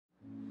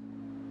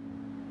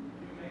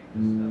I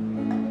don't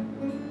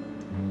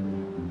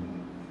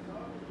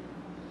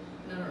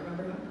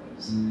remember how it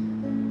goes.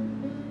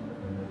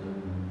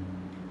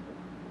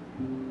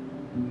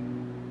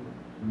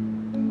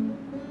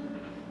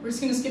 We're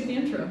just gonna skip the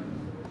intro.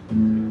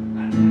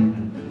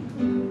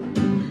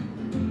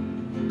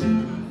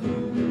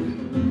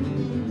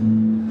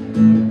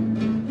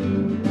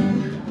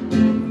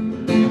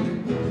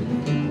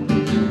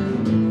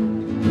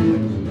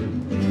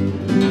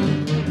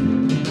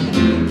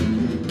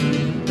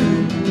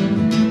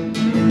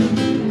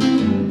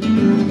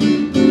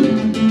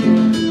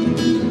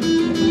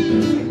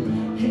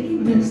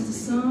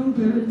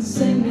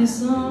 Sing me a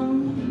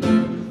song.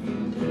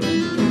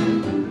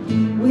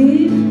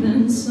 We've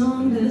been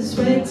sung this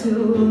way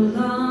too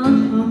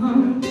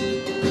long.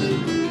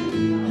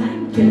 I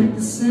get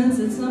the sense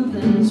that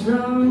something's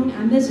wrong.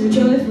 I miss your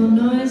joyful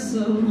noise,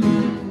 so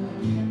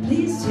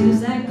please use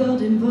that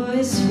golden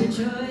voice.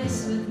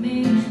 Rejoice with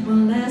me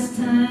one last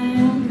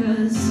time,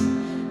 'cause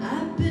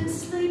I've been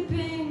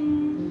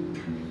sleeping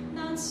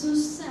not so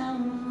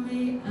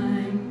soundly.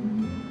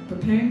 I'm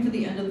preparing for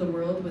the end of the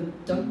world with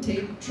duct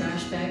tape,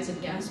 trash bags,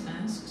 and gas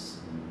masks.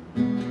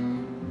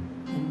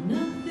 And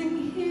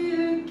nothing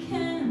here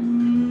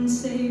can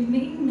save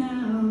me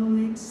now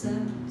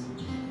except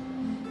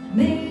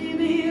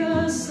maybe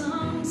a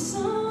song,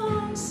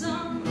 song,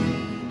 song.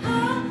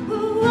 Ah,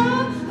 ooh,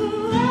 ah,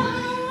 ooh,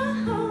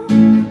 ah, oh.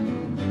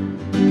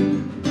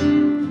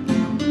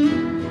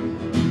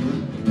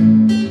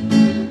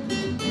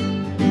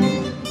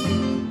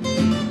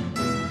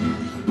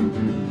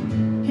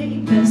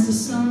 Hey, Mr.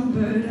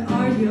 Songbird,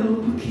 are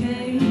you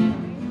okay?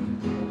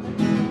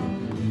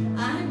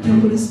 I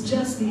noticed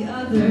just the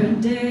other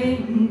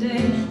day,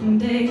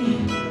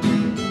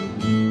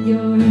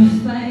 your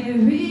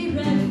fiery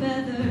red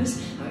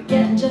feathers are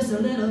getting just a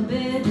little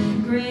bit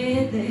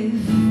gray. They've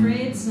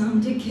frayed some,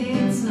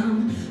 decayed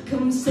some.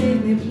 Come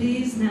save me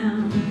please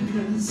now,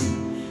 'cause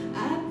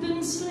I've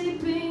been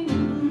sleeping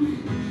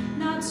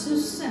not so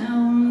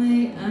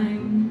soundly.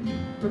 I'm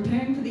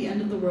preparing for the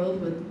end of the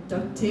world with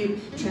duct tape,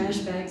 trash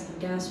bags, and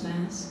gas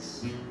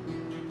masks.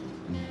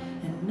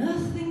 And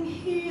nothing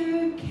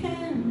here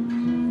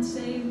can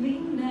save me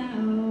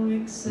now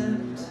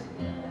except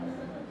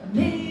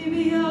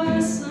maybe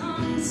your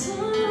song,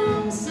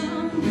 song,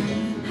 song.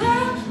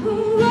 Ah,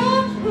 ooh,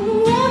 ah,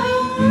 ooh,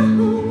 ah,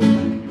 ooh.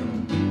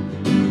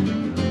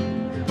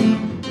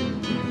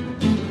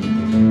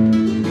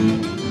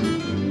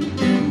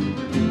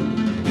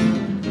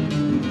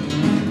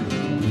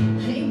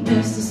 Hey,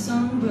 Mr.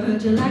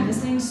 Songbird, you like to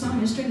sing song,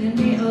 you're stringing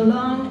me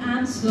along.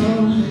 I'm so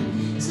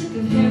sick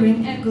of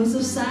hearing echoes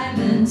of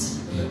silence,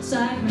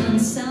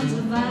 sirens, sounds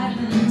of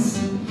violence.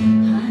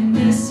 I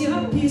miss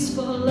your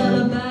peaceful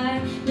lullaby.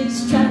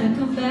 Please try to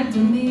come back to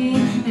me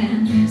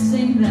and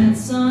sing that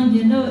song.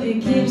 You know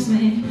it keeps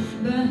me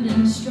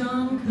burning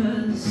strong,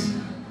 'cause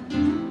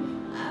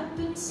I've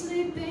been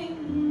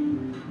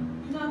sleeping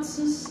not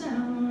so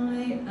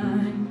soundly.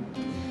 I'm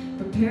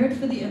prepared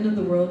for the end of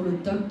the world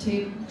with duct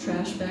tape,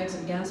 trash bags,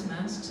 and gas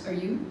masks. Are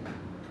you?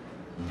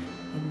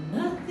 And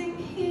nothing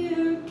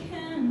here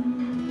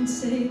can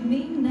save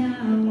me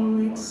now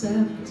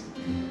except